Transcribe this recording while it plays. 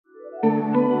Hey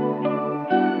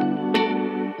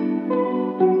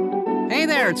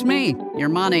there, it's me, your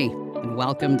money, and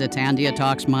welcome to Tandia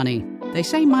Talks Money. They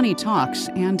say money talks,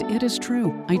 and it is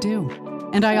true, I do.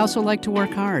 And I also like to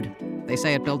work hard. They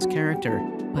say it builds character,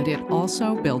 but it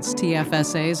also builds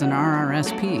TFSAs and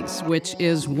RRSPs, which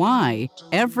is why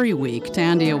every week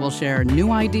Tandia will share new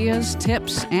ideas,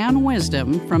 tips, and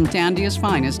wisdom from Tandia's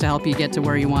finest to help you get to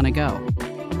where you want to go.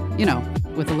 You know,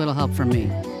 with a little help from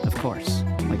me, of course.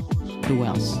 Like, who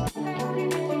else?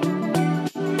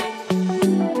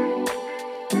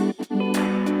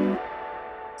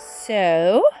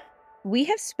 So, we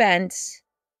have spent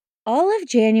all of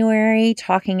January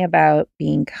talking about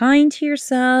being kind to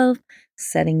yourself,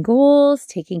 setting goals,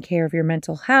 taking care of your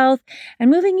mental health, and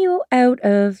moving you out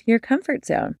of your comfort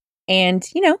zone. And,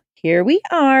 here we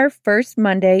are, first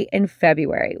Monday in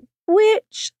February,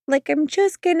 which, I'm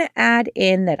just going to add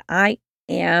in that I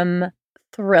am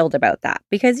thrilled about that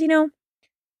because,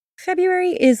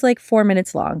 February is 4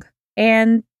 minutes long.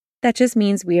 And that just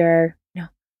means we're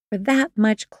that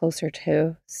much closer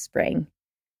to spring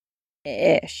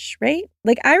ish, right?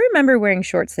 I remember wearing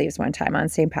short sleeves one time on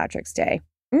St. Patrick's Day,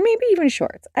 maybe even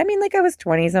shorts. I mean, I was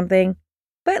 20 something,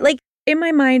 but in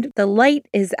my mind, the light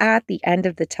is at the end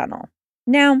of the tunnel.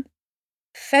 Now,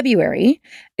 February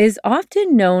is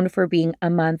often known for being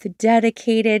a month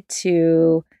dedicated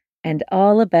to and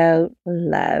all about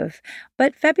love.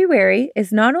 But February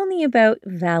is not only about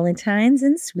Valentines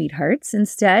and sweethearts.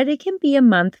 Instead, it can be a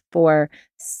month for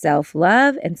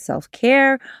self-love and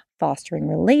self-care, fostering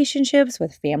relationships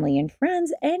with family and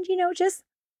friends, and, just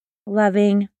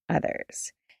loving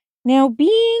others. Now,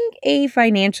 being a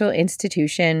financial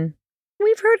institution,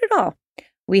 we've heard it all.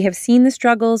 We have seen the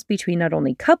struggles between not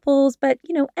only couples, but,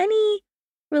 any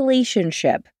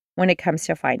relationship when it comes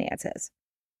to finances.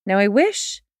 Now, I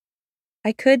wish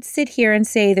I could sit here and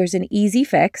say there's an easy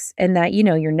fix and that,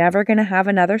 you're never going to have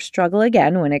another struggle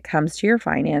again when it comes to your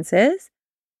finances.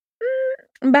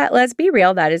 But let's be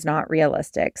real, that is not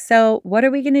realistic. So what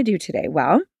are we going to do today?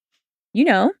 Well,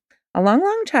 a long,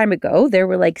 long time ago, there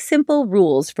were simple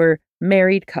rules for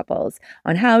married couples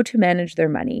on how to manage their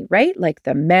money, right?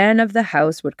 The man of the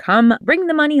house would come, bring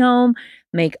the money home,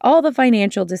 make all the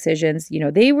financial decisions.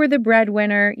 They were the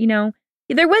breadwinner.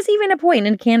 There was even a point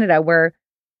in Canada where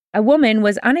a woman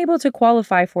was unable to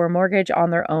qualify for a mortgage on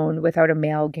their own without a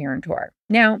male guarantor.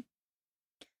 Now,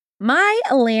 my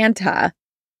Atlanta,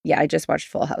 I just watched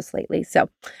Full House lately, so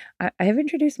I have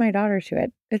introduced my daughter to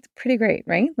it. It's pretty great,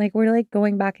 right? We're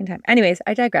going back in time. Anyways,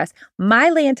 I digress. My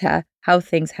Atlanta, how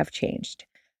things have changed.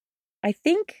 I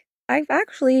think I've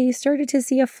actually started to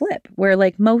see a flip where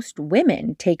most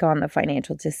women take on the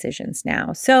financial decisions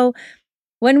now. So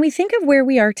when we think of where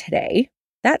we are today,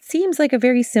 that seems like a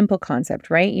very simple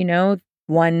concept, right?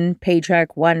 One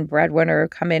paycheck, one breadwinner,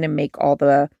 come in and make all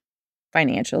the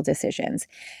financial decisions.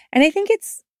 And I think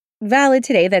it's valid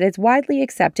today that it's widely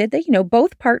accepted that,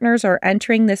 both partners are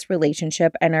entering this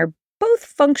relationship and are both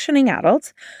functioning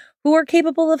adults who are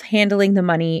capable of handling the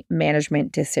money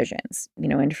management decisions,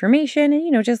 information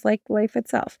and, just like life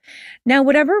itself. Now,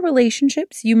 whatever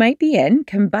relationships you might be in,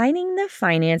 combining the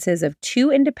finances of two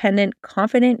independent,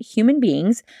 confident human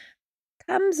beings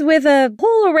comes with a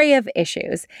whole array of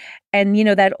issues. And,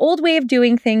 that old way of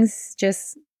doing things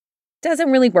just doesn't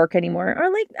really work anymore. Or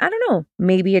I don't know,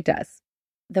 maybe it does.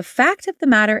 The fact of the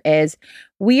matter is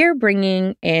we are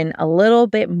bringing in a little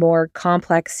bit more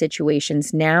complex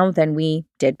situations now than we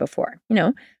did before.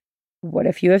 What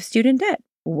if you have student debt?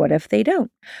 What if they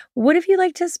don't? What if you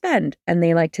like to spend and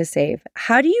they like to save?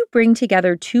 How do you bring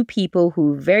together two people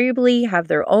who variably have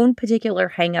their own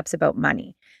particular hangups about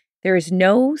money? There is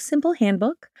no simple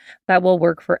handbook that will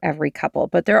work for every couple,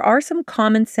 but there are some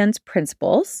common sense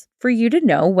principles for you to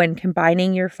know when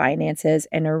combining your finances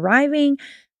and arriving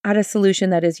at a solution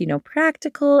that is,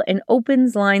 practical and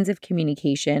opens lines of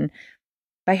communication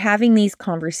by having these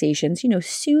conversations,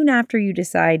 soon after you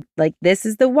decide, this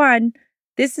is the one,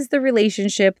 this is the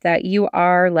relationship that you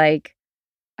are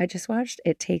I just watched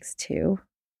It Takes Two.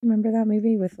 Remember that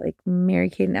movie with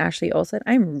Mary-Kate and Ashley Olsen?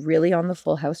 I'm really on the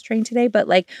Full House train today, but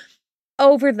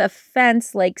over the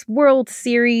fence, World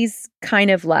Series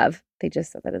kind of love. They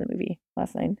just said that in the movie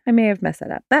last night. I may have messed that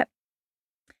up, but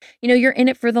you're in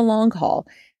it for the long haul.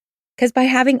 Because by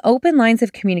having open lines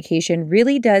of communication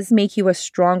really does make you a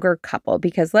stronger couple.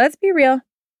 Because let's be real,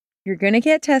 you're going to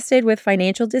get tested with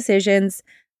financial decisions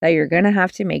that you're going to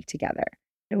have to make together.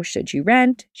 Should you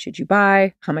rent? Should you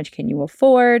buy? How much can you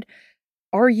afford?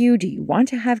 Do you want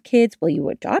to have kids? Will you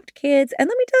adopt kids? And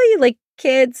let me tell you,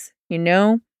 kids,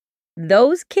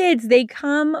 those kids, they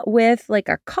come with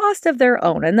a cost of their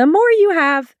own. And the more you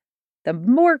have, the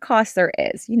more cost there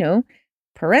is,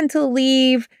 parental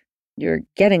leave, you're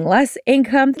getting less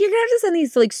income. You're going to have to send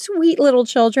these like sweet little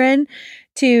children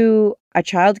to a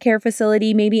childcare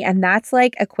facility maybe, and that's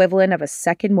like equivalent of a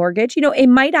second mortgage. It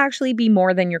might actually be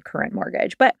more than your current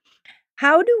mortgage, but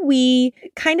how do we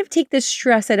kind of take the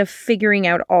stress out of figuring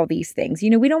out all these things?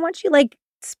 We don't want you like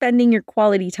spending your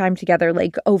quality time together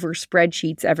like over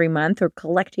spreadsheets every month or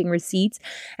collecting receipts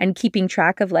and keeping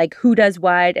track of like who does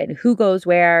what and who goes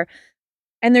where.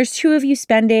 And there's two of you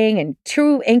spending and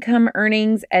two income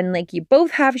earnings, and like you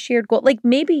both have shared goal. Like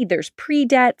maybe there's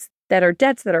debts that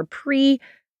are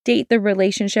pre-date the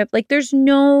relationship. Like there's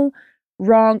no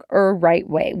wrong or right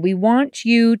way. We want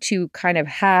you to kind of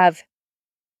have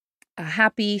a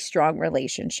happy, strong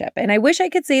relationship. And I wish I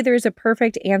could say there's a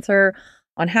perfect answer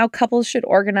on how couples should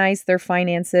organize their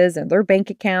finances and their bank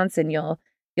accounts, and you'll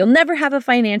never have a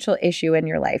financial issue in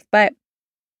your life. But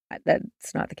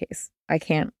that's not the case. I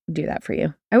can't do that for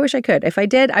you. I wish I could. If I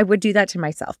did, I would do that to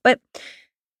myself. But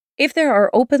if there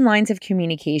are open lines of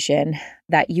communication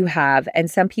that you have, and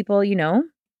some people,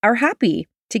 are happy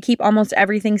to keep almost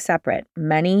everything separate.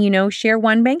 Many, share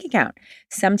one bank account.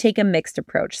 Some take a mixed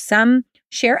approach. Some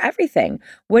share everything.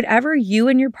 Whatever you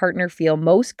and your partner feel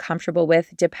most comfortable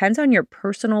with depends on your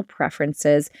personal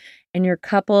preferences and your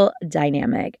couple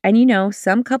dynamic. And,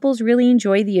 some couples really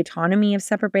enjoy the autonomy of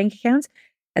separate bank accounts,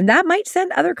 and that might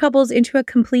send other couples into a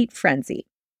complete frenzy.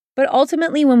 But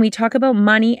ultimately, when we talk about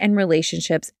money and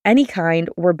relationships, any kind,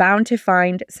 we're bound to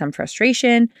find some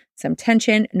frustration, some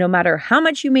tension, no matter how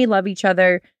much you may love each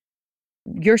other.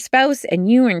 Your spouse and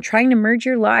you, and trying to merge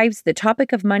your lives, the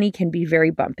topic of money can be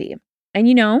very bumpy.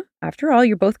 And after all,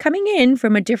 you're both coming in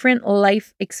from a different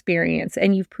life experience,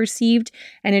 and you've perceived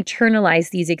and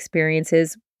internalized these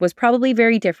experiences was probably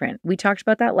very different. We talked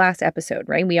about that last episode,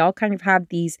 right? We all kind of have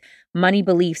these money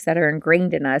beliefs that are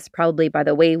ingrained in us, probably by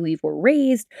the way we were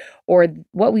raised or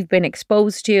what we've been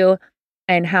exposed to,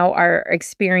 and how our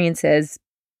experiences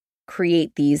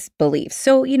create these beliefs.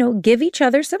 So, give each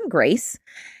other some grace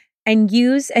and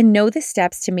use and know the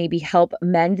steps to maybe help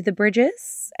mend the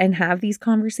bridges and have these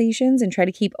conversations and try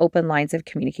to keep open lines of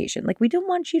communication. Like, we don't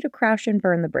want you to crash and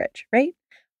burn the bridge, right?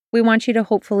 We want you to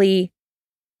hopefully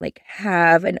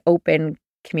have an open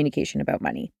communication about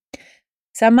money.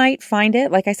 Some might find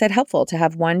it, like I said, helpful to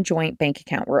have one joint bank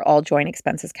account where all joint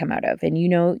expenses come out of. And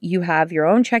you have your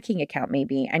own checking account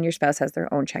maybe, and your spouse has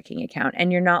their own checking account,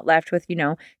 and you're not left with,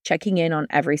 checking in on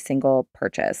every single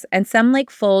purchase. And some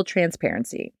like full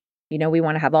transparency. We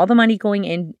want to have all the money going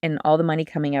in and all the money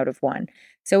coming out of one.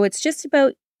 So it's just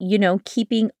about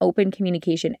keeping open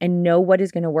communication and know what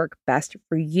is going to work best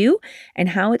for you and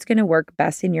how it's going to work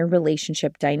best in your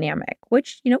relationship dynamic,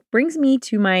 which, brings me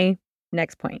to my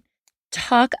next point.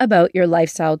 Talk about your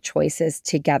lifestyle choices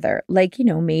together. Like,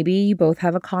 maybe you both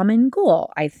have a common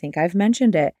goal. I think I've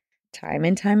mentioned it time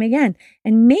and time again.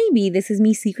 And maybe this is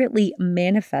me secretly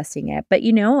manifesting it, but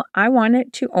I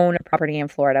wanted to own a property in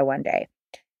Florida one day.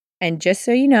 And just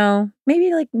so you know,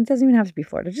 maybe like it doesn't even have to be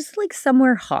Florida, just like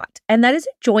somewhere hot. And that is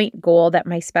a joint goal that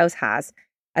my spouse has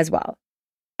as well.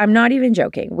 I'm not even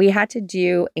joking. We had to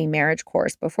do a marriage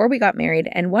course before we got married.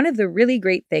 And one of the really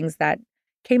great things that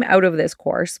came out of this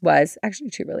course was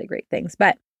actually two really great things.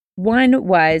 But one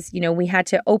was, we had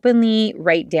to openly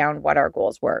write down what our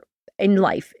goals were in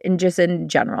life and just in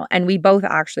general. And we both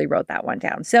actually wrote that one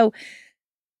down. So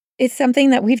it's something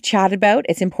that we've chatted about.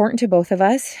 It's important to both of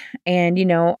us. And,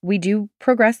 we do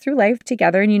progress through life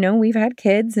together. And, we've had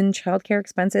kids and childcare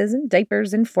expenses and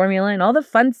diapers and formula and all the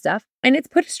fun stuff. And it's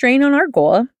put a strain on our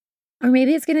goal. Or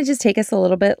maybe it's going to just take us a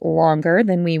little bit longer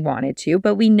than we wanted to.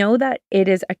 But we know that it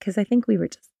is because I think we were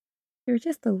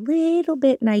just a little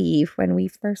bit naive when we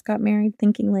first got married,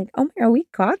 thinking like, oh my God, we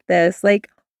got this. Like,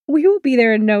 we will be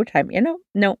there in no time.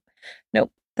 No.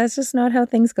 That's just not how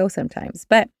things go sometimes.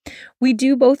 But we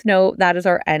do both know that is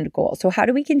our end goal. So how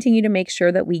do we continue to make sure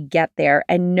that we get there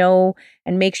and know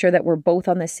and make sure that we're both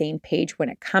on the same page when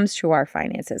it comes to our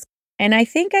finances? And I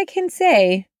think I can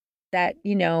say that,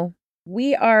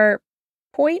 we are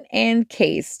point and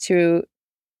case to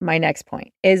my next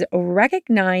point is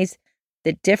recognize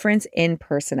the difference in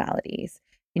personalities.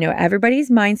 Everybody's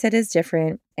mindset is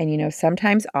different, and,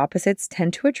 sometimes opposites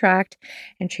tend to attract,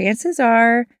 and chances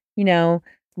are,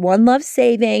 one loves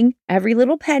saving every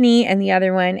little penny, and the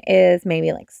other one is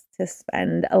maybe likes to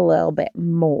spend a little bit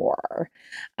more.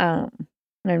 And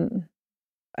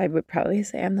I would probably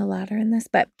say I'm the latter in this,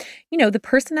 but the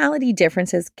personality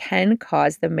differences can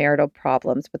cause the marital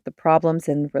problems with the problems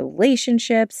in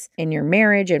relationships, in your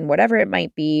marriage, and whatever it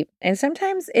might be. And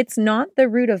sometimes it's not the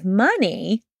root of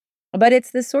money, but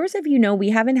it's the source of, we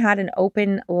haven't had an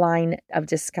open line of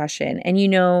discussion. And,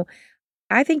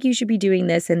 I think you should be doing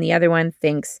this, and the other one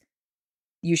thinks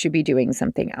you should be doing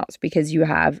something else because you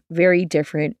have very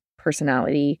different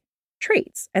personality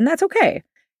traits. And that's okay.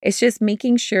 It's just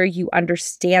making sure you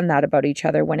understand that about each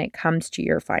other when it comes to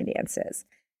your finances.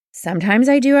 Sometimes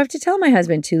I do have to tell my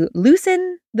husband to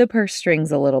loosen the purse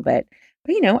strings a little bit.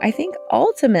 But, I think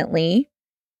ultimately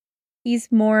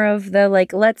he's more of the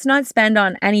like, let's not spend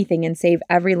on anything and save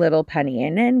every little penny.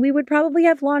 And we would probably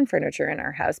have lawn furniture in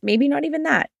our house. Maybe not even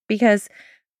that because,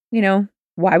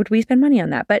 why would we spend money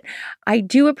on that? But I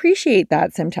do appreciate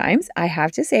that sometimes. I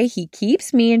have to say, he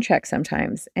keeps me in check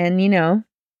sometimes. And,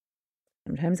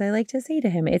 sometimes I like to say to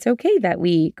him, it's okay that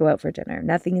we go out for dinner.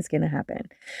 Nothing is going to happen.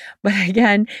 But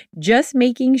again, just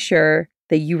making sure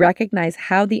that you recognize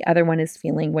how the other one is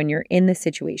feeling when you're in the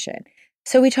situation.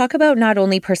 So we talk about not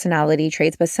only personality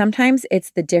traits, but sometimes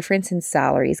it's the difference in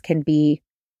salaries can be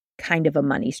kind of a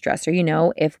money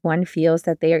stressor. If one feels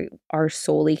that they are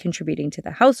solely contributing to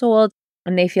the household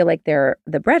and they feel like they're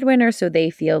the breadwinner, so they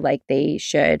feel like they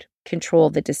should control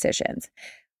the decisions.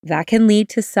 That can lead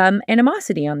to some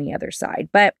animosity on the other side.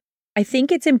 But I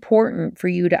think it's important for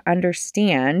you to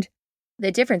understand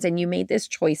the difference. And you made this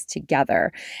choice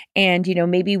together. And,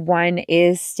 maybe one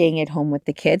is staying at home with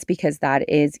the kids because that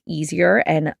is easier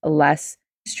and less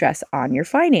stress on your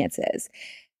finances.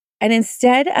 And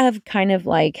instead of kind of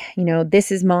like,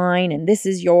 this is mine and this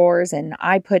is yours and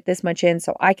I put this much in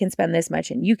so I can spend this much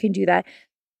and you can do that,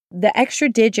 the extra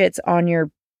digits on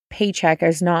your paycheck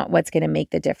is not what's going to make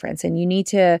the difference. And you need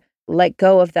to let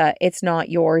go of the it's not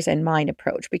yours and mine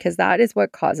approach because that is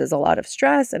what causes a lot of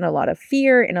stress and a lot of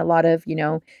fear and a lot of,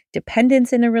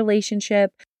 dependence in a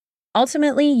relationship.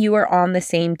 Ultimately, you are on the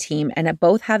same team and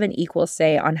both have an equal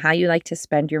say on how you like to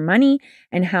spend your money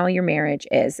and how your marriage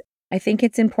is. I think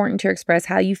it's important to express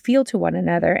how you feel to one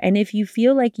another. And if you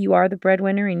feel like you are the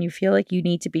breadwinner and you feel like you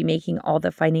need to be making all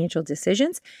the financial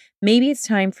decisions, maybe it's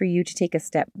time for you to take a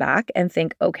step back and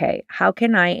think, okay, how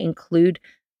can I include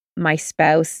my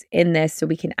spouse in this so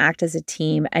we can act as a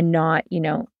team and not,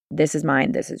 this is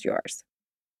mine, this is yours.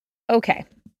 Okay,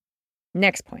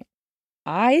 next point.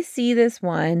 I see this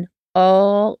one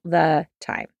all the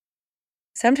time.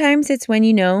 Sometimes it's when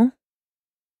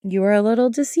you are a little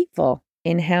deceitful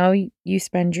in how you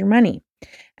spend your money.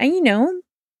 And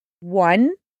 1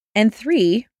 in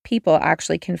 3 people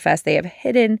actually confess they have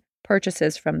hidden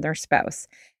purchases from their spouse.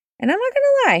 And I'm not going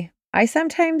to lie, I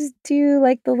sometimes do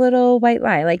like the little white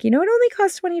lie, like, it only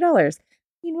costs $20.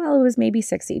 Meanwhile, it was maybe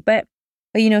 60. But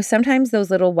sometimes those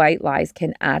little white lies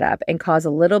can add up and cause a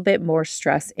little bit more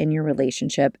stress in your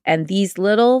relationship. And these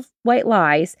little white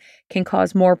lies can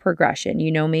cause more progression.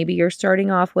 Maybe you're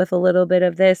starting off with a little bit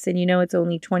of this and it's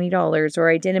only $20 or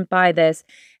I didn't buy this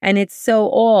and it's so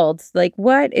old. Like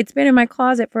what? It's been in my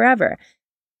closet forever.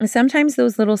 And sometimes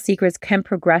those little secrets can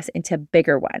progress into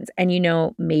bigger ones. And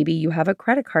maybe you have a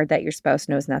credit card that your spouse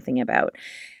knows nothing about.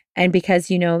 And because,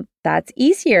 that's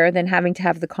easier than having to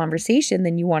have the conversation,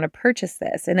 then you want to purchase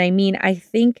this. And I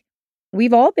think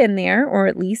we've all been there, or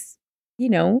at least,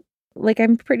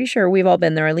 I'm pretty sure we've all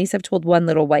been there. At least I've told one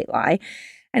little white lie.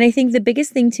 And I think the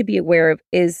biggest thing to be aware of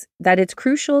is that it's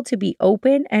crucial to be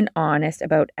open and honest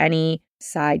about any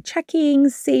side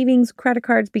checkings, savings, credit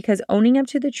cards, because owning up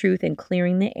to the truth and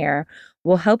clearing the air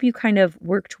will help you kind of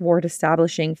work toward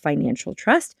establishing financial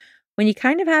trust. When you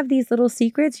kind of have these little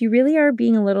secrets, you really are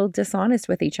being a little dishonest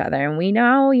with each other. And we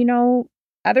know,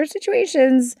 other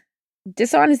situations,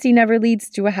 dishonesty never leads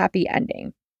to a happy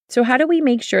ending. So how do we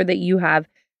make sure that you have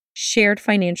shared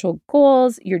financial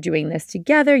goals? You're doing this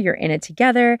together, you're in it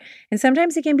together. And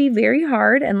sometimes it can be very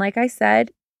hard. And like I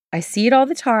said, I see it all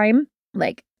the time.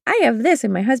 Like, I have this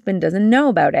and my husband doesn't know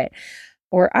about it.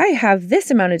 Or I have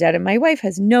this amount of debt and my wife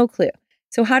has no clue.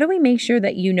 So how do we make sure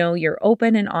that you're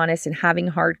open and honest and having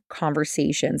hard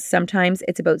conversations? Sometimes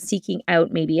it's about seeking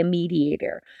out maybe a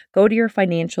mediator. Go to your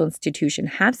financial institution.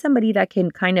 Have somebody that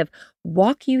can kind of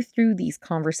walk you through these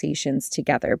conversations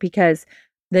together because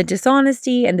the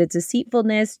dishonesty and the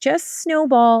deceitfulness just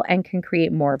snowball and can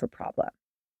create more of a problem.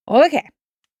 Okay,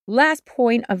 last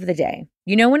point of the day.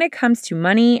 When it comes to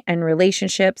money and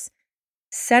relationships,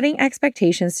 setting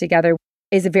expectations together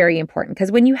is very important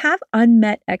because when you have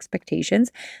unmet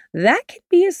expectations, that can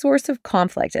be a source of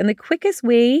conflict. And the quickest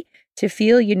way to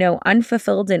feel,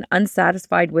 unfulfilled and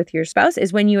unsatisfied with your spouse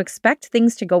is when you expect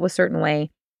things to go a certain way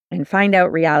and find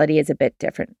out reality is a bit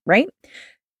different, right?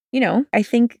 I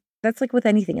think that's like with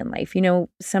anything in life.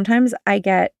 Sometimes I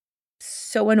get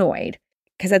so annoyed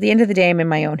because at the end of the day, I'm in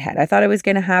my own head. I thought it was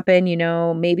going to happen.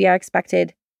 Maybe I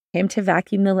expected him to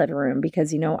vacuum the living room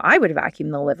because, I would vacuum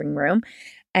the living room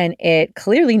and it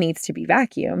clearly needs to be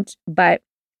vacuumed. But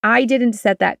I didn't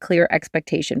set that clear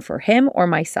expectation for him or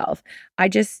myself. I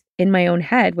just, in my own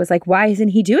head, was like, why isn't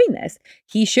he doing this?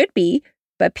 He should be,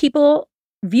 but people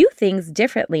view things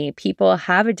differently. People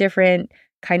have a different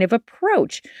kind of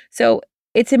approach. So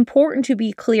it's important to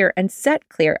be clear and set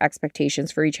clear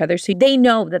expectations for each other so they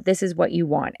know that this is what you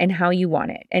want and how you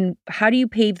want it and how do you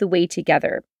pave the way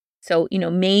together. So,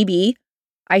 maybe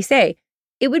I say,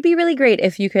 it would be really great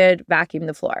if you could vacuum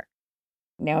the floor.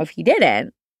 Now, if he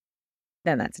didn't,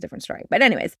 then that's a different story. But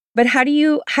anyways, how do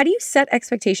you set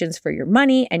expectations for your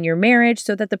money and your marriage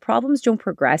so that the problems don't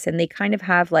progress and they kind of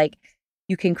have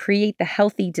you can create the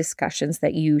healthy discussions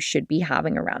that you should be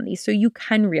having around these so you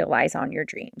can realize on your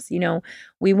dreams.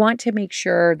 We want to make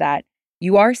sure that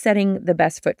you are setting the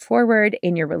best foot forward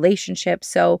in your relationship.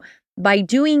 So by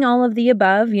doing all of the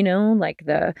above, like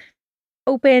the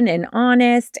open and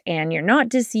honest, and you're not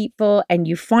deceitful, and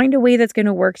you find a way that's going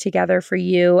to work together for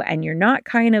you, and you're not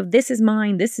kind of, this is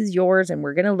mine, this is yours, and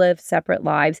we're going to live separate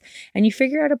lives, and you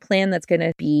figure out a plan that's going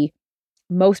to be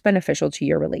most beneficial to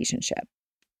your relationship.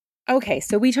 Okay,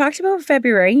 so we talked about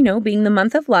February, being the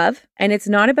month of love, and it's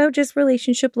not about just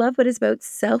relationship love, but it's about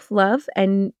self-love,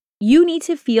 and you need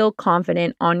to feel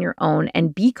confident on your own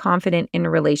and be confident in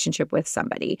a relationship with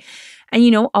somebody.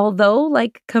 And, although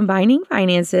combining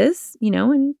finances,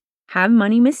 and have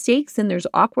money mistakes and there's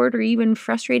awkward or even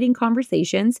frustrating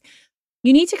conversations,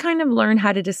 you need to kind of learn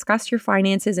how to discuss your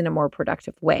finances in a more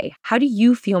productive way. How do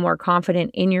you feel more confident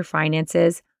in your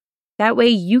finances? That way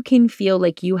you can feel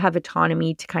like you have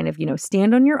autonomy to kind of,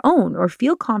 stand on your own or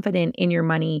feel confident in your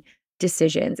money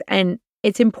decisions. And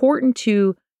it's important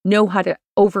to know how to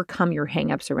overcome your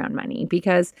hangups around money,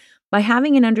 because by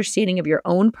having an understanding of your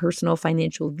own personal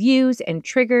financial views and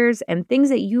triggers and things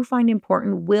that you find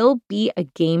important will be a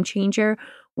game changer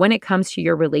when it comes to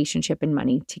your relationship and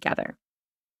money together.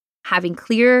 Having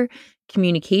clear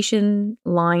communication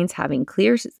lines, having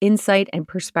clear insight and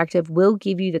perspective will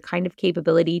give you the kind of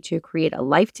capability to create a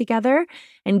life together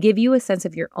and give you a sense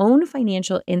of your own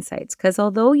financial insights. Because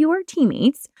although you are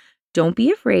teammates, don't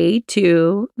be afraid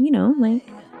to,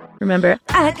 remember,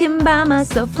 I can buy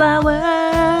myself flowers,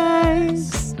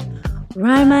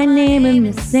 write my name in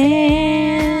the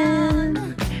sand,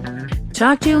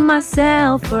 talk to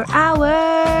myself for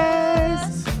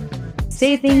hours,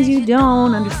 say things you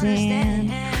don't understand.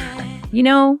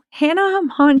 Hannah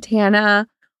Montana,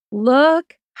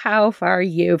 look how far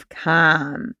you've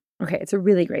come. Okay, it's a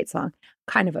really great song.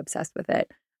 Kind of obsessed with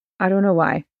it. I don't know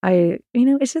why.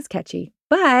 It's just catchy.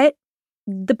 But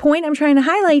the point I'm trying to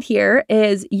highlight here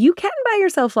is you can buy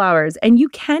yourself flowers and you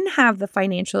can have the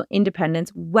financial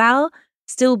independence while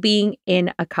still being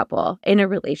in a couple, in a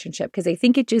relationship, because I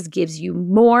think it just gives you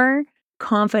more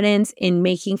confidence in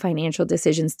making financial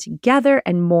decisions together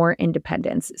and more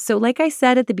independence. So like I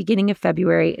said at the beginning of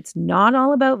February, it's not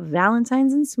all about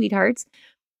Valentines and sweethearts.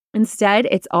 Instead,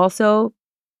 it's also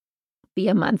be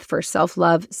a month for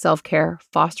self-love, self-care,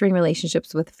 fostering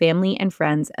relationships with family and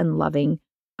friends, and loving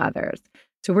others.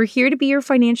 So we're here to be your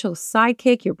financial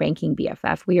sidekick, your banking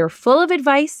BFF. We are full of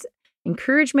advice,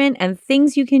 encouragement, and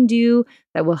things you can do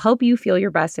that will help you feel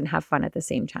your best and have fun at the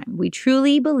same time. We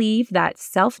truly believe that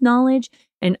self-knowledge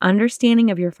and understanding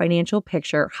of your financial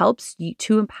picture helps you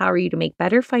to empower you to make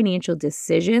better financial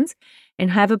decisions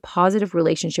and have a positive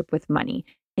relationship with money,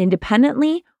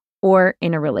 independently or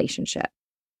in a relationship.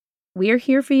 We are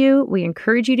here for you. We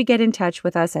encourage you to get in touch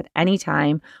with us at any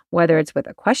time, whether it's with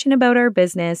a question about our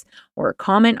business or a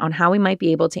comment on how we might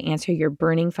be able to answer your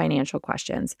burning financial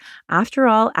questions. After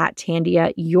all, at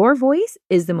Tandia, your voice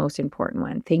is the most important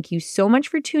one. Thank you so much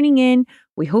for tuning in.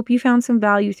 We hope you found some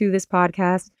value through this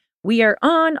podcast. We are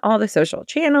on all the social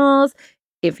channels.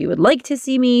 If you would like to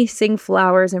see me sing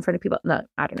flowers in front of people, no,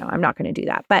 I don't know. I'm not going to do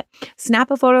that. But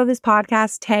snap a photo of this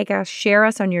podcast, tag us, share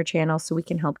us on your channel so we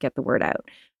can help get the word out.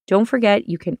 Don't forget,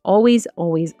 you can always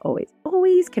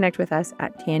connect with us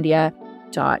at tandia.com.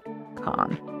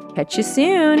 Catch you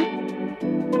soon.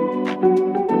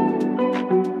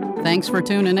 Thanks for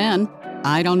tuning in.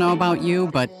 I don't know about you,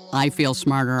 but I feel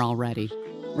smarter already.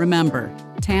 Remember,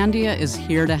 Tandia is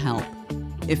here to help.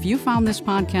 If you found this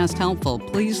podcast helpful,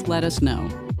 please let us know.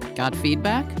 Got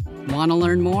feedback? Want to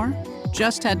learn more?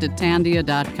 Just head to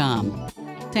tandia.com.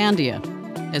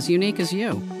 Tandia, as unique as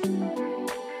you.